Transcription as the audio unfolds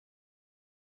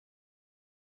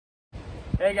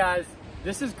Hey guys,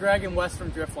 this is Greg and Wes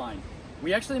from Driftline.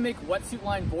 We actually make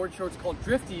wetsuit-lined board shorts called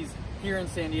Drifties here in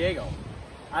San Diego.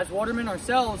 As watermen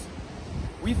ourselves,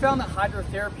 we found that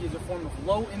hydrotherapy is a form of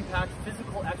low-impact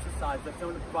physical exercise that's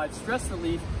known to provide stress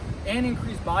relief and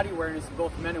increase body awareness in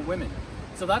both men and women.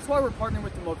 So that's why we're partnering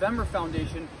with the Movember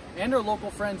Foundation and our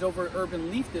local friends over at URBN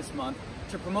Leaf this month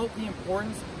to promote the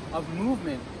importance of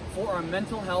movement for our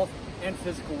mental health and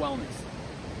physical wellness.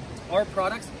 Our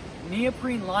product's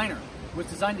neoprene liner was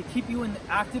designed to keep you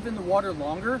active in the water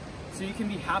longer so you can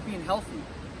be happy and healthy.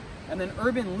 And then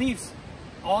URBN Leaf's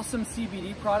awesome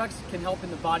CBD products can help in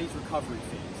the body's recovery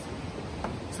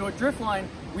phase. So at Driftline,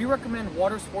 we recommend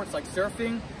water sports like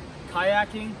surfing,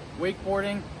 kayaking,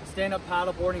 wakeboarding, stand-up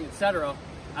paddleboarding, etc.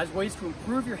 as ways to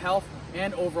improve your health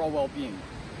and overall well-being.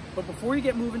 But before you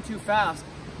get moving too fast,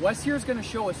 Wes here is going to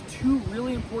show us two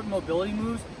really important mobility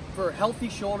moves for healthy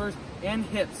shoulders and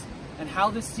hips, and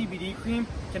how this CBD cream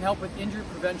can help with injury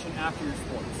prevention after your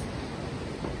sports.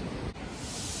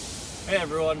 Hey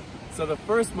everyone, so the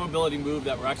first mobility move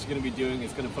that we're actually going to be doing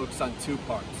is going to focus on two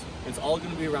parts. It's all going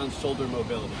to be around shoulder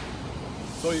mobility.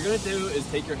 So what you're going to do is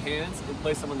take your hands and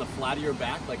place them on the flat of your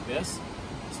back like this,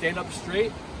 stand up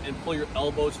straight and pull your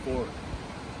elbows forward.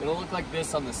 It'll look like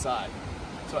this on the side.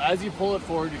 So as you pull it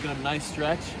forward, you're going to have a nice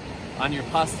stretch on your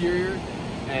posterior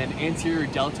and anterior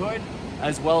deltoid,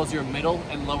 as well as your middle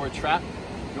and lower trap.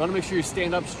 You want to make sure you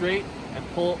stand up straight and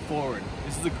pull it forward.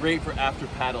 This is a great for after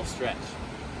paddle stretch.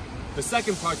 The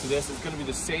second part to this is going to be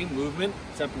the same movement,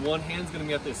 except one hand's going to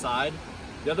be at the side,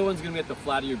 the other one's going to be at the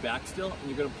flat of your back still, and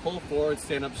you're going to pull forward,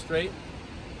 stand up straight,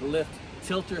 lift,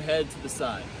 tilt your head to the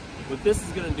side. What this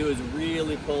is going to do is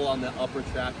really pull on the upper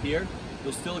trap here.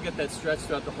 You'll still get that stretch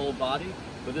throughout the whole body,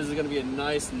 but this is going to be a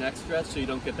nice neck stretch so you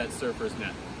don't get that surfer's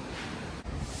neck.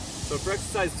 So for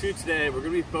exercise 2 today, we're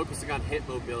going to be focusing on hip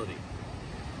mobility.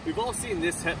 We've all seen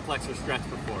this hip flexor stretch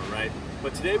before, right?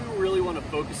 But today we really want to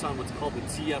focus on what's called the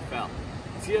TFL.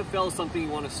 TFL is something you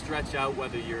want to stretch out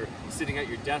whether you're sitting at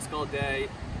your desk all day,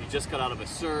 you just got out of a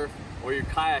surf, or you're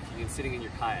kayaking and sitting in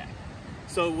your kayak.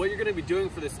 So what you're going to be doing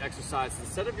for this exercise,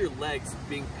 instead of your legs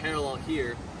being parallel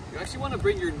here, you actually want to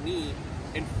bring your knee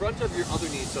in front of your other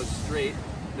knee so it's straight,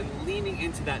 then leaning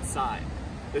into that side.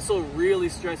 This will really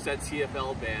stretch that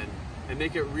TFL band and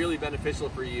make it really beneficial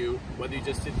for you, whether you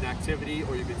just did an activity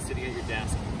or you've been sitting at your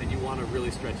desk and you want to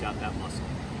really stretch out that muscle.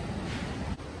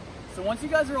 So once you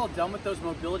guys are all done with those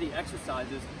mobility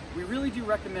exercises, we really do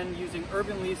recommend using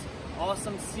URBN Leaf's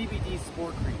awesome CBD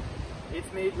Sport Cream.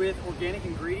 It's made with organic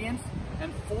ingredients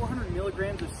and 400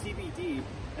 milligrams of CBD,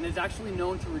 and is actually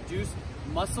known to reduce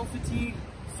muscle fatigue,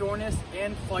 soreness,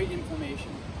 and fight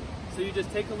inflammation. So you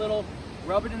just take a little,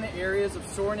 rub it in the areas of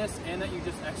soreness and that you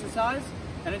just exercise,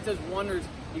 and it does wonders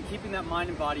in keeping that mind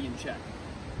and body in check.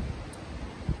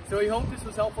 So we hope this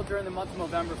was helpful during the month of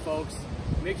November, folks.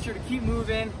 Make sure to keep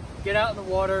moving, get out in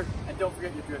the water, and don't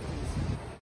forget your drifties.